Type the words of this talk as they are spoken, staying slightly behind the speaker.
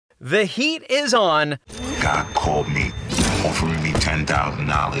The heat is on. God called me, offering me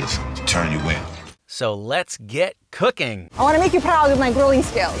 $10,000 to turn you in. So let's get cooking. I want to make you proud of my grilling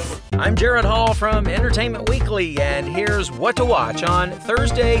skills. I'm Jared Hall from Entertainment Weekly, and here's what to watch on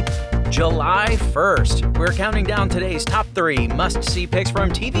Thursday, July 1st. We're counting down today's top 3 must-see picks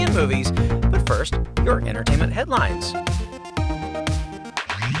from TV and movies. But first, your entertainment headlines.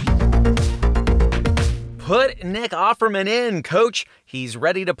 Put Nick Offerman in, coach. He's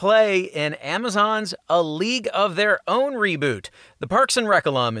ready to play in Amazon's A League of Their Own reboot. The Parks and Rec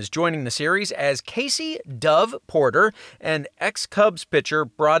alum is joining the series as Casey Dove Porter, an ex-Cubs pitcher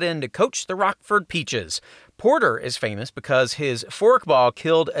brought in to coach the Rockford Peaches. Porter is famous because his forkball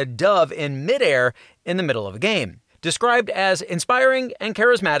killed a dove in midair in the middle of a game. Described as inspiring and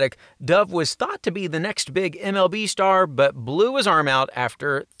charismatic, Dove was thought to be the next big MLB star, but blew his arm out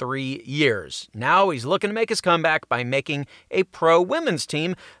after 3 years. Now he's looking to make his comeback by making a pro women's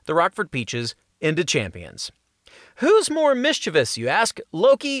team, the Rockford Peaches, into champions. Who's more mischievous, you ask?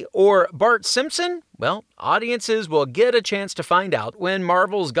 Loki or Bart Simpson? Well, audiences will get a chance to find out when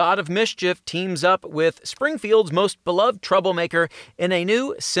Marvel's God of Mischief teams up with Springfield's most beloved troublemaker in a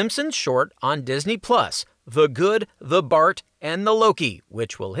new Simpsons short on Disney+. The Good, the Bart, and the Loki,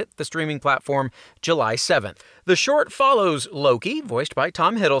 which will hit the streaming platform July 7th. The short follows Loki, voiced by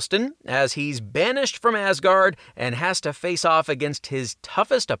Tom Hiddleston, as he's banished from Asgard and has to face off against his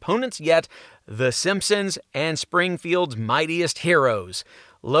toughest opponents yet, the Simpsons and Springfield's mightiest heroes.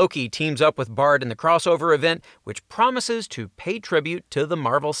 Loki teams up with Bart in the crossover event, which promises to pay tribute to the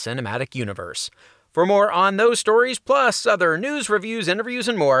Marvel Cinematic Universe. For more on those stories, plus other news, reviews, interviews,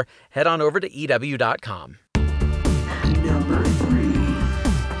 and more, head on over to EW.com. Number 3.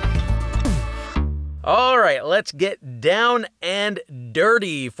 All right, let's get down and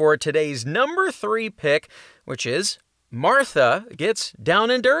dirty for today's number 3 pick, which is Martha Gets Down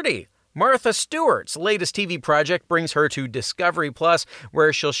and Dirty. Martha Stewart's latest TV project brings her to Discovery Plus,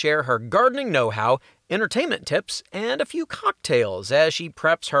 where she'll share her gardening know-how, entertainment tips, and a few cocktails as she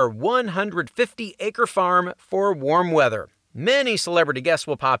preps her 150-acre farm for warm weather. Many celebrity guests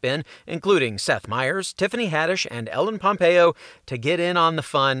will pop in, including Seth Meyers, Tiffany Haddish, and Ellen Pompeo, to get in on the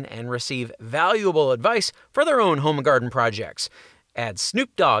fun and receive valuable advice for their own home and garden projects. Add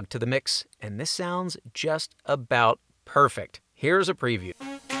Snoop Dogg to the mix, and this sounds just about perfect. Here's a preview.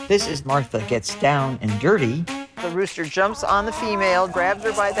 This is Martha Gets Down and Dirty. The rooster jumps on the female, grabs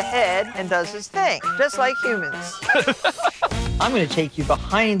her by the head, and does his thing, just like humans. I'm going to take you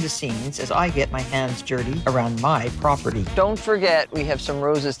behind the scenes as I get my hands dirty around my property. Don't forget, we have some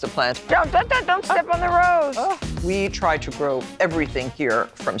roses to plant. Don't step on the rose. We try to grow everything here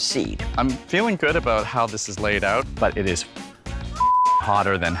from seed. I'm feeling good about how this is laid out, but it is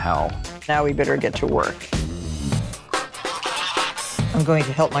hotter than hell. Now we better get to work. I'm going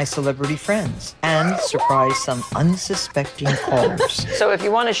to help my celebrity friends and surprise some unsuspecting callers. So if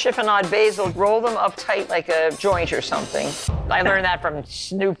you want to chiffonade basil, roll them up tight like a joint or something. I learned that from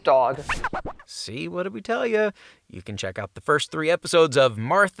Snoop Dogg. See, what did we tell you? You can check out the first 3 episodes of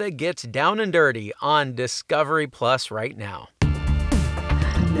Martha Gets Down and Dirty on Discovery Plus right now.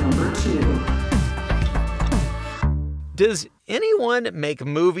 Number 2. Does anyone make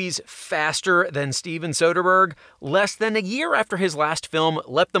movies faster than Steven Soderbergh? Less than a year after his last film,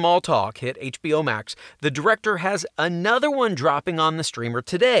 Let Them All Talk, hit HBO Max, the director has another one dropping on the streamer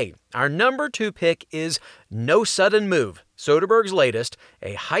today. Our number 2 pick is No Sudden Move, Soderbergh's latest,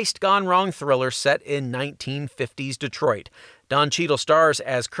 a heist-gone-wrong thriller set in 1950s Detroit. Don Cheadle stars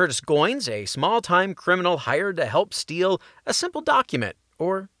as Curtis Goins, a small-time criminal hired to help steal a simple document,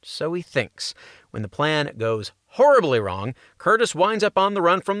 or so he thinks. When the plan goes horribly wrong, Curtis winds up on the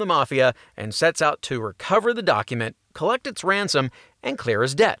run from the mafia and sets out to recover the document, collect its ransom, and clear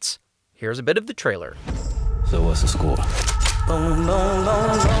his debts. Here's a bit of the trailer. So what's the score?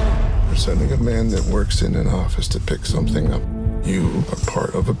 We're sending a man that works in an office to pick something up. You are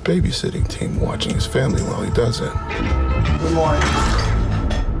part of a babysitting team watching his family while he does it. Good morning.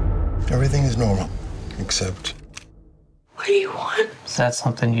 Everything is normal, except... What do you want? Is that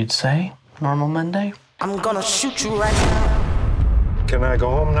something you'd say? Normal Monday? I'm gonna shoot you right now. Can I go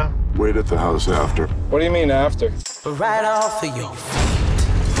home now? Wait at the house after. What do you mean after? Right off of your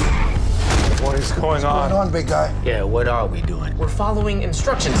What is going on? Come on, big guy. Yeah, what are we doing? We're following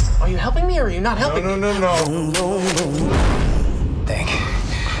instructions. Are you helping me or are you not helping me? No. Thank you.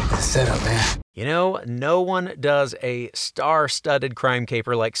 Set up, man. You know, no one does a star-studded crime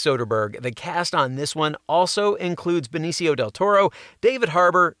caper like Soderbergh. The cast on this one also includes Benicio del Toro, David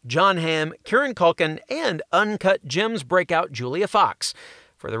Harbour, John Hamm, Kieran Culkin, and Uncut Gems breakout Julia Fox.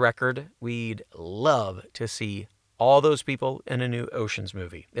 For the record, we'd love to see all those people in a new Ocean's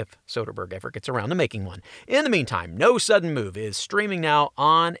movie, if Soderbergh ever gets around to making one. In the meantime, No Sudden Move is streaming now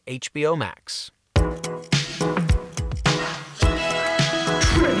on HBO Max.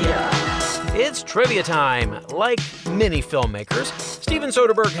 Trivia. It's trivia time. Like many filmmakers, Steven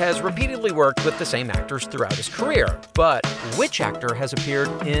Soderbergh has repeatedly worked with the same actors throughout his career. But which actor has appeared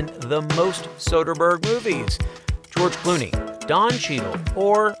in the most Soderbergh movies? George Clooney, Don Cheadle,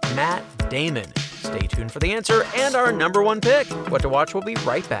 or Matt Damon? Stay tuned for the answer and our number one pick. What to Watch will be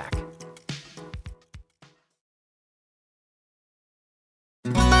right back.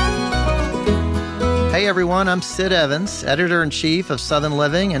 Hey everyone, I'm Sid Evans, editor-in-chief of Southern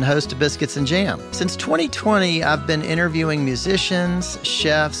Living and host of Biscuits and Jam. Since 2020, I've been interviewing musicians,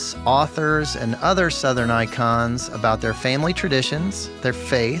 chefs, authors, and other Southern icons about their family traditions, their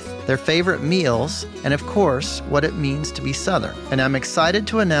faith, their favorite meals, and of course, what it means to be Southern. And I'm excited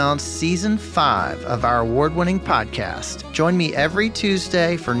to announce Season 5 of our award-winning podcast. Join me every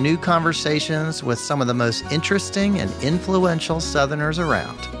Tuesday for new conversations with some of the most interesting and influential Southerners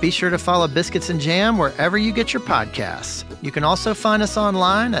around. Be sure to follow Biscuits and Jam wherever you get your podcasts. You can also find us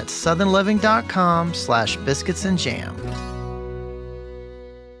online at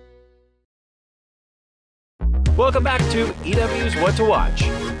southernliving.com/biscuitsandjam. Welcome back to EW's What to Watch.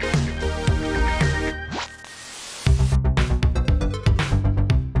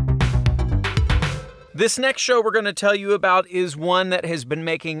 This next show we're going to tell you about is one that has been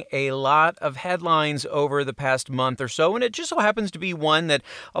making a lot of headlines over the past month or so, and it just so happens to be one that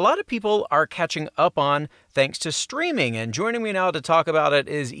a lot of people are catching up on thanks to streaming. And joining me now to talk about it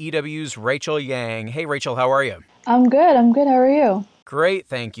is EW's Rachel Yang. Hey, Rachel, how are you? I'm good. How are you? Great,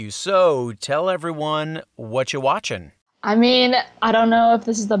 thank you. So, tell everyone what you're watching. I mean, I don't know if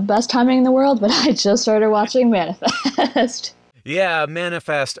this is the best timing in the world, but I just started watching Manifest. Yeah,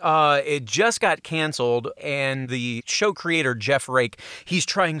 Manifest. It just got canceled, and the show creator, Jeff Rake, he's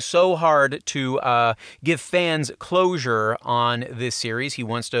trying so hard to give fans closure on this series. He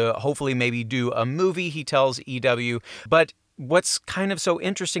wants to hopefully maybe do a movie, he tells EW. But what's kind of so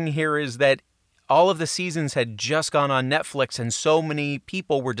interesting here is that all of the seasons had just gone on Netflix, and so many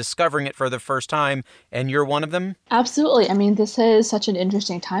people were discovering it for the first time, and you're one of them? Absolutely. I mean, this is such an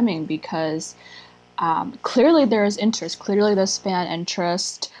interesting timing because clearly there is interest, clearly there's fan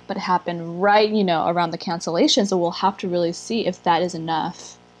interest, but it happened right, around the cancellation. So we'll have to really see if that is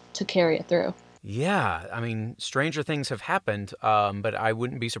enough to carry it through. Yeah, I mean, stranger things have happened, but I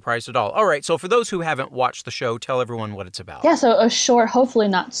wouldn't be surprised at all. All right, so for those who haven't watched the show, tell everyone what it's about. Yeah, so a short, hopefully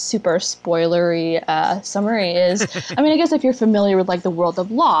not super spoilery summary is, I guess if you're familiar with like the world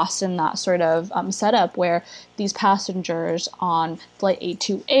of Lost and that sort of setup where these passengers on Flight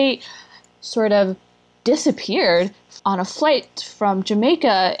 828 sort of disappeared on a flight from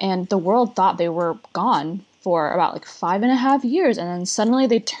Jamaica, and the world thought they were gone for about like 5.5 years, and then suddenly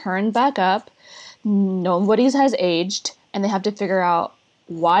they turned back up. Nobody has aged, and they have to figure out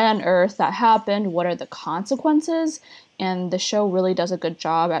why on earth that happened, what are the consequences, and the show really does a good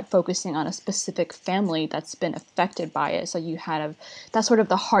job at focusing on a specific family that's been affected by it. So you have that's sort of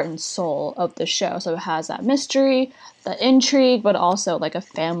the heart and soul of the show. So it has that mystery, the intrigue, but also like a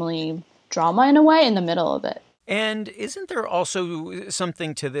family drama in a way in the middle of it. And isn't there also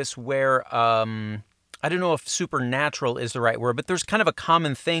something to this where, I don't know if supernatural is the right word, but there's kind of a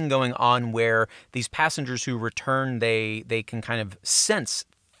common thing going on where these passengers who return, they can kind of sense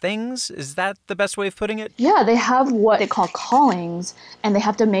things? Is that the best way of putting it? Yeah, they have what they call callings, and they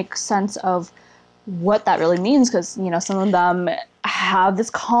have to make sense of what that really means because, some of them have this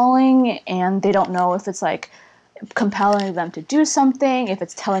calling and they don't know if it's like compelling them to do something, if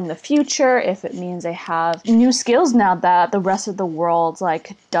it's telling the future, if it means they have new skills now that the rest of the world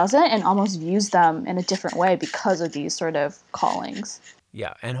like doesn't, and almost views them in a different way because of these sort of callings.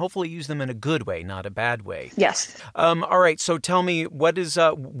 Yeah, and hopefully use them in a good way, not a bad way. Yes. All right, so tell me, what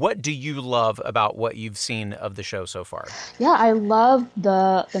do you love about what you've seen of the show so far? Yeah, I love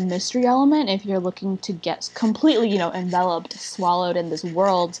the mystery element. If you're looking to get completely, enveloped, swallowed in this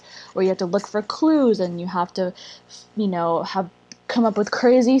world where you have to look for clues and you have to, come up with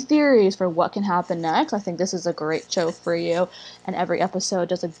crazy theories for what can happen next, I think this is a great show for you. And every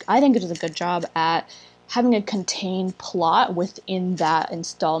episode I think it does a good job at having a contained plot within that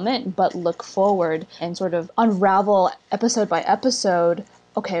installment, but look forward and sort of unravel episode by episode.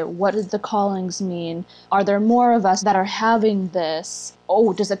 Okay, what did the callings mean? Are there more of us that are having this?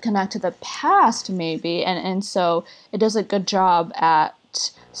 Oh, does it connect to the past maybe? And so it does a good job at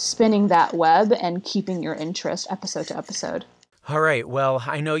spinning that web and keeping your interest episode to episode. All right, well,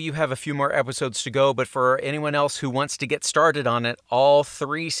 I know you have a few more episodes to go, but for anyone else who wants to get started on it, all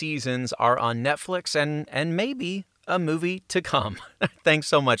 3 seasons are on Netflix and maybe a movie to come. Thanks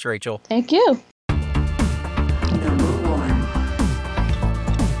so much, Rachel. Thank you. Number 1.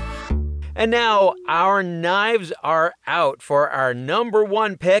 And now our knives are out for our number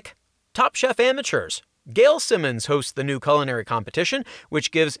 1 pick, Top Chef Amateurs. Gail Simmons hosts the new culinary competition,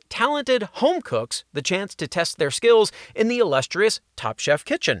 which gives talented home cooks the chance to test their skills in the illustrious Top Chef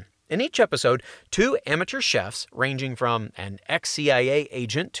kitchen. In each episode, 2 amateur chefs, ranging from an ex-CIA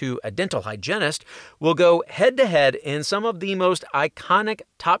agent to a dental hygienist, will go head-to-head in some of the most iconic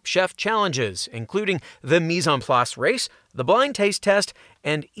Top Chef challenges, including the mise en place race, the blind taste test,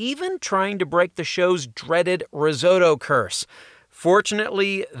 and even trying to break the show's dreaded risotto curse.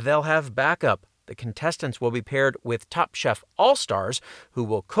 Fortunately, they'll have backup. The contestants will be paired with Top Chef All-Stars, who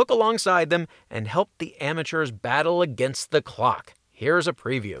will cook alongside them and help the amateurs battle against the clock. Here's a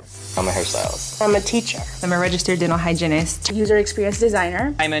preview. I'm a hairstylist. I'm a teacher. I'm a registered dental hygienist. User experience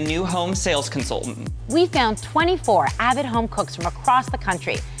designer. I'm a new home sales consultant. We found 24 avid home cooks from across the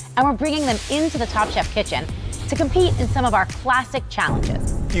country, and we're bringing them into the Top Chef kitchen to compete in some of our classic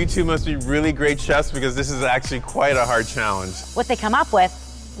challenges. You two must be really great chefs because this is actually quite a hard challenge. What they come up with,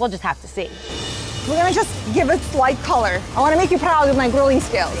 we'll just have to see. We're gonna just give it slight color. I wanna make you proud of my grilling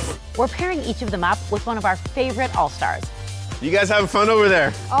skills. We're pairing each of them up with one of our favorite all-stars. You guys having fun over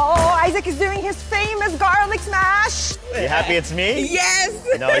there? Oh, Isaac is doing his famous garlic smash. You happy it's me?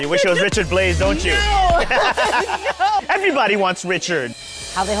 Yes! No, you wish it was Richard Blaze, don't you? No! Everybody wants Richard.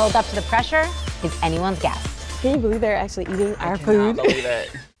 How they hold up to the pressure is anyone's guess. Can you believe they're actually eating our food? I believe it.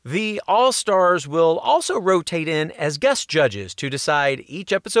 The All-Stars will also rotate in as guest judges to decide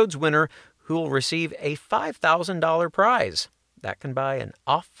each episode's winner, who will receive a $5,000 prize. That can buy an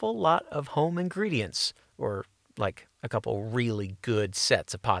awful lot of home ingredients, or like a couple really good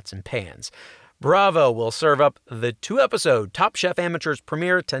sets of pots and pans. Bravo will serve up the 2-episode Top Chef Amateurs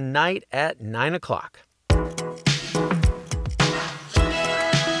premiere tonight at 9 o'clock.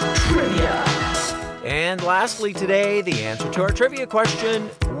 Trivia. And lastly today, the answer to our trivia question: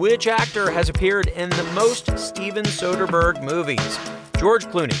 which actor has appeared in the most Steven Soderbergh movies? George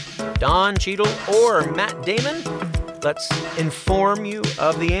Clooney, Don Cheadle, or Matt Damon? Let's inform you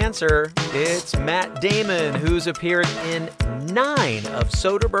of the answer. It's Matt Damon, who's appeared in 9 of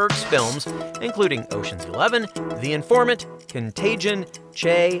Soderbergh's films, including Ocean's 11, The Informant, Contagion,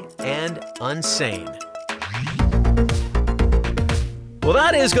 Che, and Unsane. Well,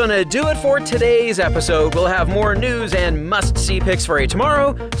 that is going to do it for today's episode. We'll have more news and must-see picks for you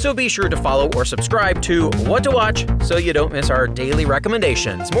tomorrow, so be sure to follow or subscribe to What to Watch so you don't miss our daily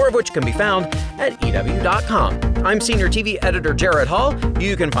recommendations, more of which can be found at EW.com. I'm Senior TV Editor Jared Hall.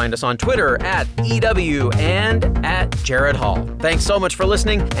 You can find us on Twitter at EW and at Jared Hall. Thanks so much for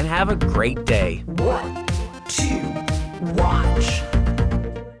listening, and have a great day. What to watch?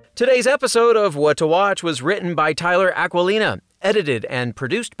 Today's episode of What to Watch was written by Tyler Aquilina, edited and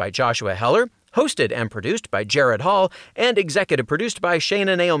produced by Joshua Heller, hosted and produced by Jared Hall, and executive produced by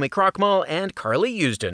Shayna Naomi Krochmal and Carly Usden.